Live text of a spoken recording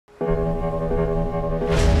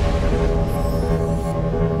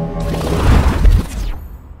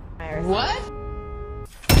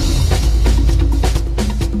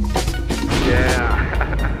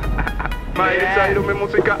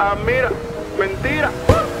música admira. Mentira.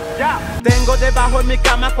 Ya. Tengo debajo en mi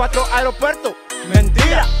cama 4 aeropuertos.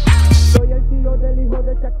 Mentira. Soy el tío del hijo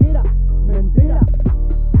de Shakira. Mentira.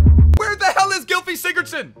 Where the hell is Gylfi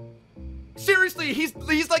Sigurdsson? Seriously, he's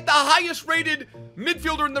like the highest rated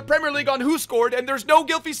midfielder in the Premier League on Who Scored, and there's no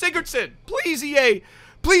Gylfi Sigurdsson. Please, EA.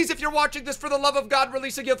 Please, if you're watching this, for the love of God,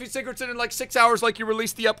 release a Gylfi Sigurdsson in like 6 hours like you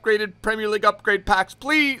released the upgraded Premier League upgrade packs.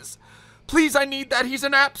 Please. Please, I need that. He's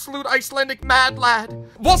an absolute Icelandic mad lad.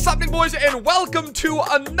 What's happening, boys, and welcome to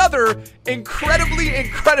another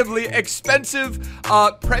incredibly expensive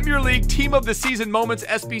Premier League Team of the Season Moments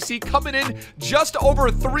SBC, coming in just over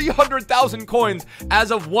 300,000 coins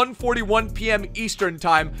as of 1:41 p.m. Eastern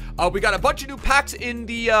Time. We got a bunch of new packs in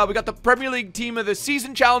the, we got the Premier League Team of the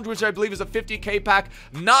Season Challenge, which I believe is a 50k pack.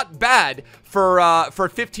 Not bad for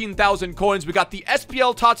 15,000 coins. We got the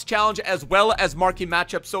SPL TOTS Challenge as well as marquee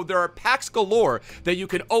matchups, so there are packs galore that you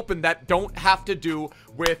can open that don't have to do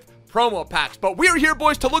with promo packs. But we're here,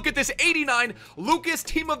 boys, to look at this 89 Lucas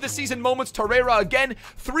Team of the Season Moments TORREIRA. Again,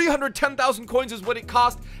 310,000 coins is what it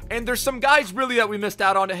cost, and there's some guys really that we missed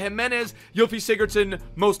out on. Jimenez, Gylfi Sigurdsson,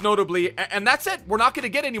 most notably, and that's it. We're not going to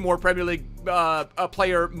get any more Premier League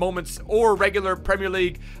player moments or regular Premier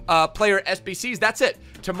League player SBCs. That's it.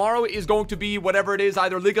 Tomorrow is going to be whatever it is,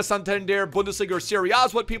 either Liga Santander, Bundesliga, or Serie A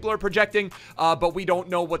is what people are projecting, but we don't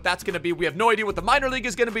know what that's going to be. We have no idea what the minor league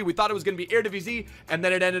is going to be. We thought it was going to be Eredivisie, and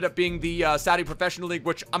then it ended up being the Saudi Professional League,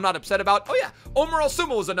 which I'm not upset about. Oh yeah, Omar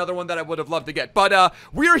Al-Sumo is another one that I would have loved to get. But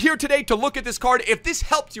we're here today to look at this card. If this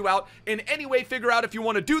helped you out in any way, figure out if you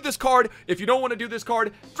want to do this card. If you don't want to do this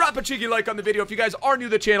card, drop a cheeky like on the video. If you guys are new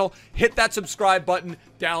to the channel, hit that subscribe button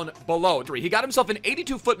down below. He got himself an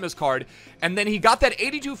 82 foot miss card, and then he got that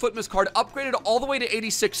 82 foot miss card upgraded all the way to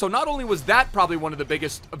 86. So not only was that probably one of the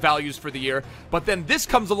biggest values for the year, but then this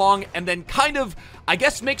comes along and then kind of, I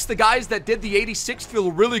guess, makes the guys that did the 86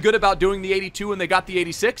 feel really good about doing the 82 and they got the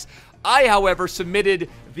 86. I, however, submitted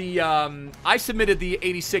the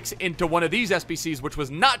 86 into one of these SBCs, which was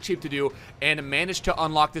not cheap to do, and managed to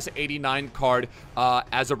unlock this 89 card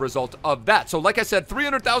as a result of that. So, like I said,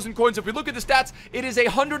 300,000 coins. If we look at the stats, it is a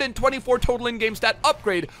 124 total in-game stat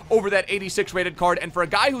upgrade over that 86 rated card. And for a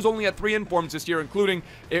guy who's only had 3 informs this year, including,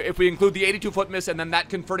 if we include the 82 foot miss and then that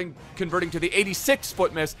converting to the 86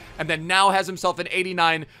 foot miss, and then now has himself an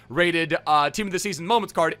 89 rated Team of the Season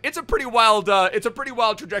Moments card, it's a pretty wild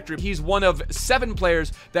trajectory. He's one of 7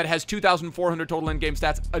 players that has 2,400 total in-game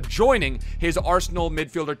stats, adjoining his Arsenal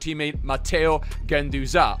midfielder teammate Matteo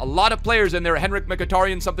Guendouzi. A lot of players in there. Henrik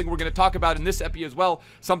Mkhitaryan, something we're going to talk about in this epi as well,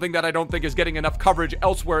 something that I don't think is getting enough coverage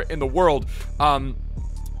elsewhere in the world.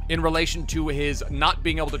 In relation to his not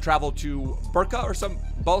being able to travel to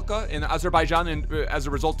Balka in Azerbaijan, and as a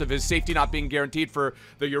result of his safety not being guaranteed for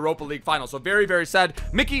the Europa League final. So very, very sad.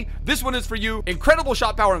 Mickey, this one is for you. Incredible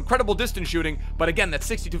shot power, incredible distance shooting, but again, that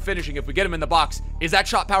 62 finishing, if we get him in the box, is that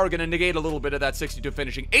shot power going to negate a little bit of that 62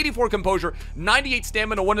 finishing? 84 composure, 98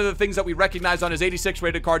 stamina. One of the things that we recognize on his 86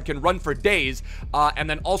 rated card, can run for days, and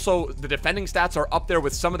then also the defending stats are up there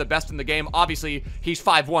with some of the best in the game. Obviously, he's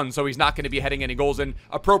 5'1", so he's not going to be heading any goals in.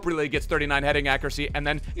 Appropriately gets 39 heading accuracy, and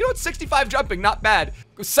then, you know, it's 65 jumping, not bad.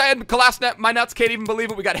 Sad Kolasinac, my nuts, can't even believe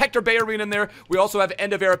it. We got Hector Bellerin in there. We also have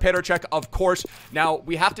End of Era Petrocek, of course. Now,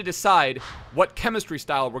 we have to decide what chemistry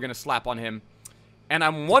style we're going to slap on him, and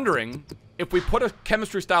I'm wondering if we put a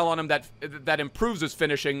chemistry style on him that improves his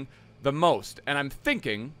finishing the most. And I'm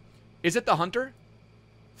thinking, is it the Hunter?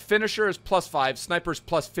 Finisher is +5, Sniper's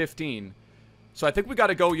 +15. So I think we got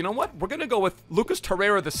to go, you know what? We're going to go with Lucas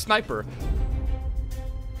TORREIRA, the Sniper.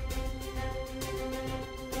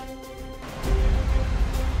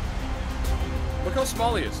 Look how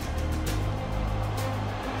small he is.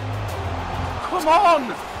 Come on!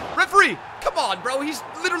 Referee! Come on, bro. He's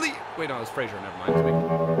literally... Wait, no, it's Fraser. Never mind.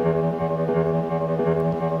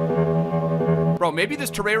 Bro, maybe this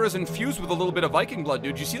TORREIRA is infused with a little bit of Viking blood,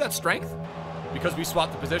 dude. Do you see that strength? Because we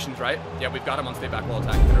swapped the positions, right? Yeah, we've got him on stay back while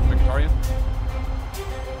attacking Mkhitaryan.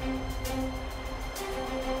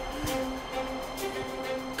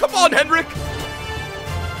 Come on, Henrik!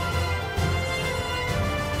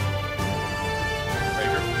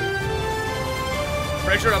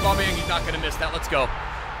 Fraser Aubameyang, he's not going to miss that. Let's go.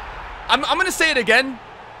 I'm going to say it again.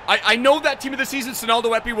 I know that Team of the Season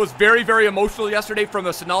Sonaldo epi was very, very emotional yesterday from a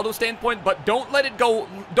Sonaldo standpoint, but don't let it go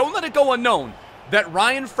unknown that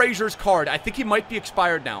Ryan Fraser's card, I think he might be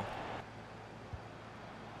expired now.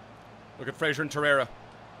 Look at Fraser and TORREIRA.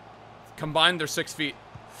 Combined, they're 6 feet.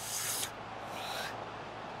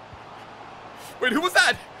 Wait, who was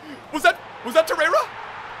that? Was that TORREIRA?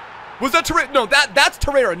 Was that TORREIRA? No, that's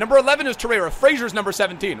TORREIRA. Number 11 is TORREIRA. Fraser's number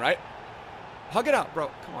 17, right? Hug it out, bro.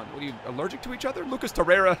 Come on. What are you, allergic to each other? Lucas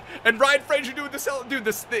Torreira and Ryan Fraser doing the dude,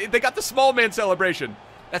 they got the small man celebration.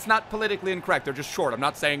 That's not politically incorrect. They're just short. I'm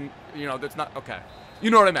not saying, you know, that's not, okay. You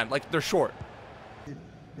know what I meant. Like, they're short.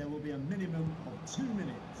 There will be a minimum of 2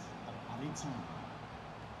 minutes of added time.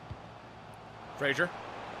 Fraser.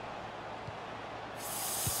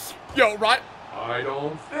 Yo, right? I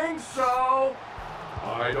don't think so.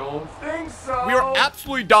 I don't think so. We are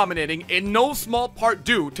absolutely dominating in no small part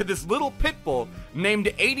due to this little pitbull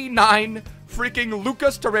named 89 freaking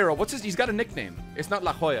Lucas Torreira. What's his? He's got a nickname. It's not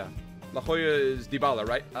La Jolla. La Jolla is Dybala,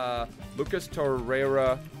 right? Lucas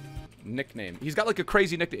Torreira nickname. He's got like a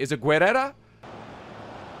crazy nickname. Is it Guerrera?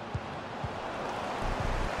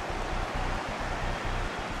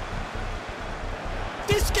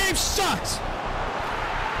 This game sucks!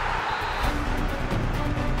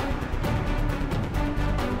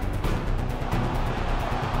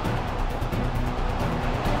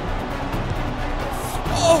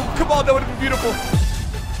 Oh, come on, that would have been beautiful. Oh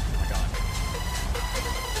my God.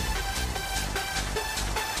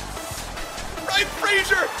 Right,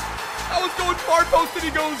 Fraser. I was going far post and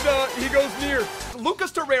he goes near.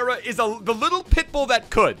 Lucas Torreira is the little pit bull that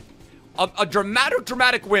could. A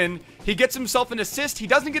dramatic win. He gets himself an assist. He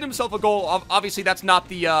doesn't get himself a goal. Obviously, that's not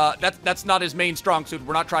the that's not his main strong suit.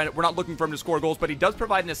 We're not looking for him to score goals, but he does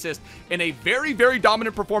provide an assist in a very, very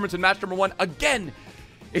dominant performance in match number 1. Again,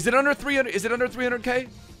 is it under 300? Is it under 300K?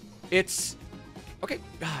 It's okay.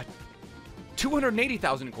 God,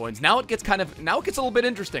 280,000 coins. Now it gets a little bit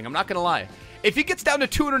interesting. I'm not gonna lie. If he gets down to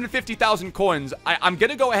 250,000 coins, I'm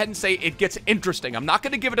gonna go ahead and say it gets interesting. I'm not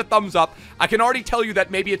gonna give it a thumbs up. I can already tell you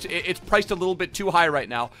that maybe it's priced a little bit too high right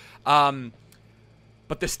now.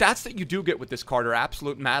 But the stats that you do get with this card are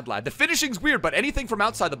absolute mad lad. The finishing's weird, but anything from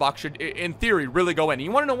outside the box should, in theory, really go in.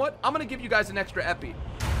 You want to know what? I'm gonna give you guys an extra epi.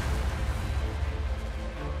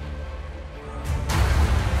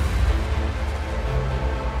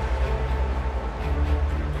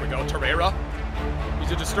 Here we go, Torreira.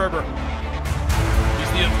 He's a disturber.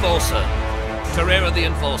 He's the enforcer. Torreira the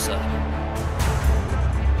enforcer.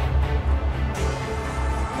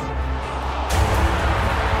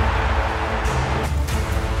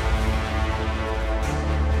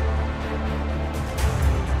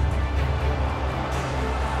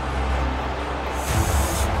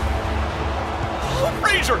 Oh,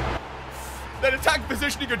 Fraser! That attack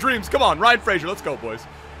positioning of dreams. Come on, Ryan Fraser. Let's go, boys.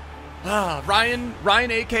 Ryan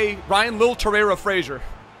A.K. Ryan Lil Torreira Fraser.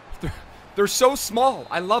 They're so small.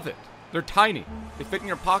 I love it. They're tiny. They fit in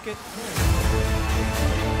your pocket.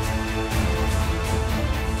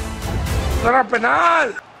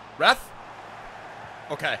 Ref?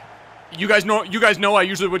 Okay. You guys know I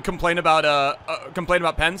usually would complain about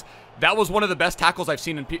pens. That was one of the best tackles I've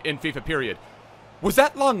seen in FIFA, period. Was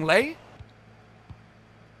that Longley?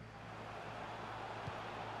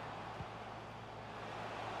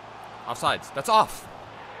 Offsides. That's off.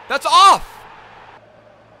 That's off!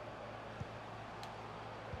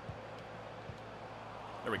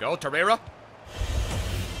 There we go, Torreira.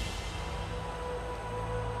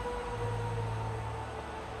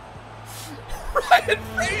 Ryan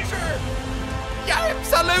Fraser! You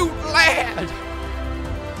absolute lad!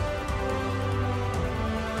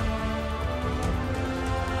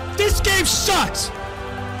 This game sucks!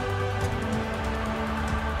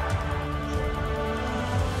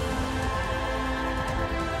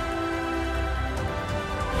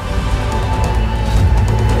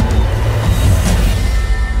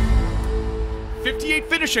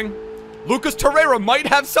 Finishing. Lucas Torreira might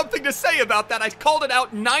have something to say about that. I called it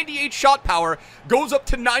out. 98 shot power goes up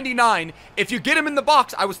to 99. If you get him in the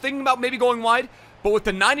box, I was thinking about maybe going wide, but with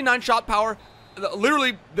the 99 shot power,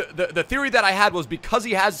 literally the theory that I had was because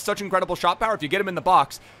he has such incredible shot power, if you get him in the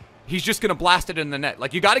box, he's just gonna blast it in the net.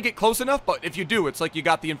 Like, you got to get close enough, but if you do, it's like you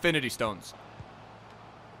got the Infinity Stones.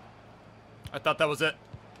 I thought that was it.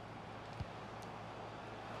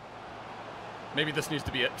 Maybe this needs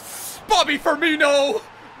to be it. Bobby Firmino!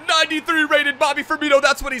 93 rated Bobby Firmino.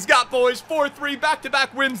 That's what he's got, boys. 4-3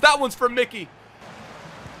 back-to-back wins. That one's for Mickey.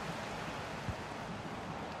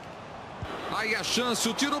 Aí a chance,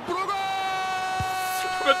 o tiro pro gol!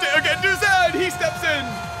 Again, Duzan, he steps in.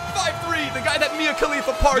 5-3, the guy that Mia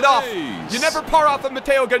Khalifa parred off. You never par off a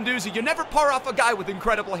Matteo Guendouzi. You never par off a guy with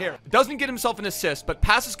incredible hair. Doesn't get himself an assist, but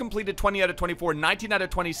passes completed 20 out of 24, 19 out of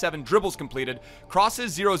 27, dribbles completed,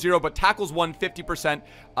 crosses 0-0, but tackles 1, 50%.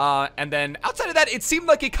 And then outside of that, it seemed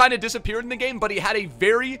like he kind of disappeared in the game, but he had a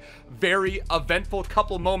very, very eventful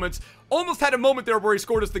couple moments. Almost had a moment there where he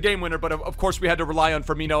scored us the game winner, but of course we had to rely on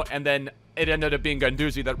Firmino, and then it ended up being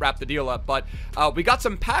Guendouzi that wrapped the deal up. But we got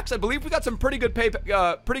some packs. I believe we got some pretty good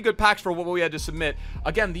packs for what we had to submit.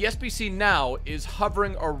 Again, the SBC now is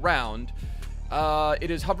hovering around. It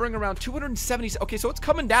is hovering around 270. Okay, so it's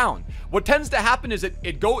coming down. What tends to happen is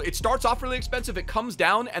it starts off really expensive, it comes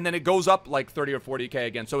down, and then it goes up like 30 or 40K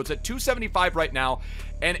again. So it's at 275 right now.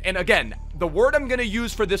 And again, the word I'm gonna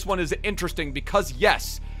use for this one is interesting because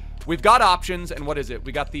yes, we've got options. And what is it?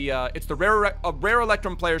 We got the it's the rare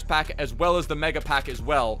Electrum Players pack as well as the Mega pack as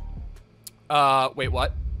well. Wait,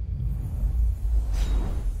 what?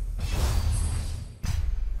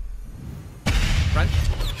 French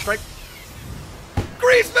strike.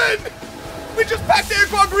 Griezmann! We just packed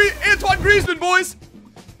Antoine Griezmann, boys.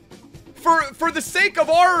 For the sake of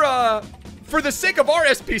our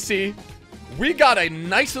SPC, we got a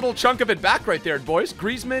nice little chunk of it back right there, boys.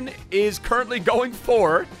 Griezmann is currently going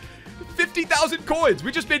for 50,000 coins.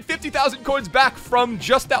 We just made 50,000 coins back from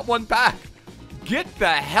just that one pack. Get the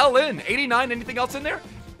hell in. 89. Anything else in there?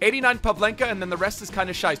 89 Pavlenka, and then the rest is kind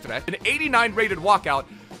of shyster. An 89 rated walkout.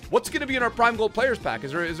 What's going to be in our Prime Gold Players pack?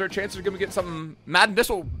 Is there a chance they're going to get something mad? This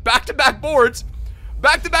one, back-to-back boards.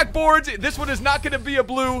 Back-to-back boards. This one is not going to be a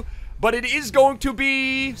blue, but it is going to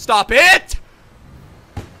be... Stop it!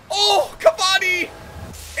 Oh, Cavani!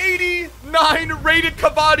 89 rated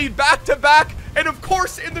Cavani back-to-back. And of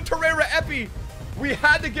course, in the TORREIRA Epi, we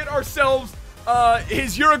had to get ourselves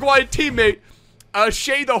his Uruguayan teammate,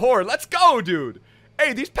 Shea the Whore. Let's go, dude.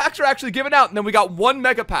 Hey, these packs are actually given out, and then we got one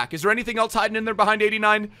mega pack. Is there anything else hiding in there behind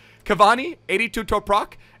 89 Cavani, 82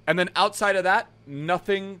 Toprak, and then outside of that,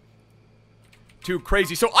 nothing too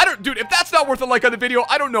crazy. So I don't, dude, if that's not worth a like on the video,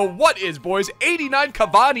 I don't know what is, boys. 89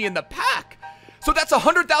 Cavani in the pack. So that's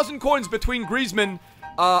 100,000 coins between Griezmann,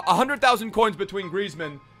 100,000 coins between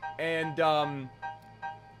Griezmann and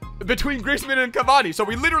Cavani. So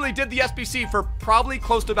we literally did the SBC for probably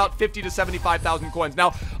close to about 50 to 75,000 coins.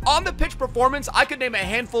 Now, on the pitch performance, I could name a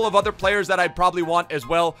handful of other players that I'd probably want as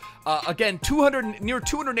well. Again, near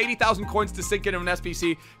 280,000 coins to sink into an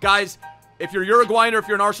SBC. Guys, if you're Uruguayan or if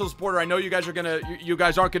you're an Arsenal supporter, I know you guys aren't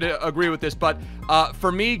gonna agree with this, but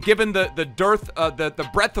for me, given the dearth, the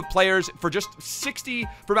breadth of players, for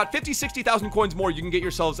about 50, 60,000 coins more, you can get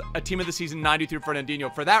yourselves a Team of the Season 93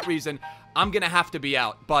 Fernandinho. For that reason, I'm gonna have to be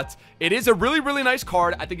out. But it is a really, really nice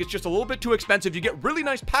card. I think it's just a little bit too expensive. You get really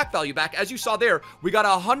nice pack value back. As you saw there, we got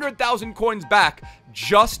 100,000 coins back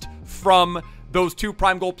just from those two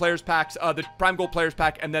Prime Gold Players packs, the Prime Gold Players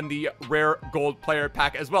pack and then the Rare Gold Player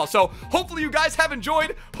pack as well. So hopefully you guys have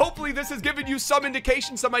enjoyed. Hopefully this has given you some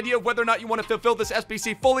indication, some idea of whether or not you want to fulfill this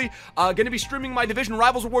SBC fully. Going to be streaming my Division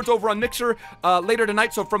Rivals Awards over on Mixer later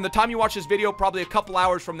tonight. So from the time you watch this video, probably a couple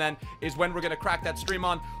hours from then is when we're going to crack that stream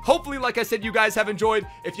on. Hopefully, like I said, you guys have enjoyed.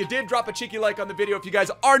 If you did, drop a cheeky like on the video. If you guys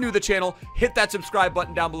are new to the channel, hit that subscribe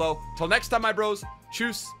button down below. Till next time, my bros.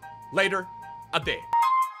 Tschüss. Later. Ade.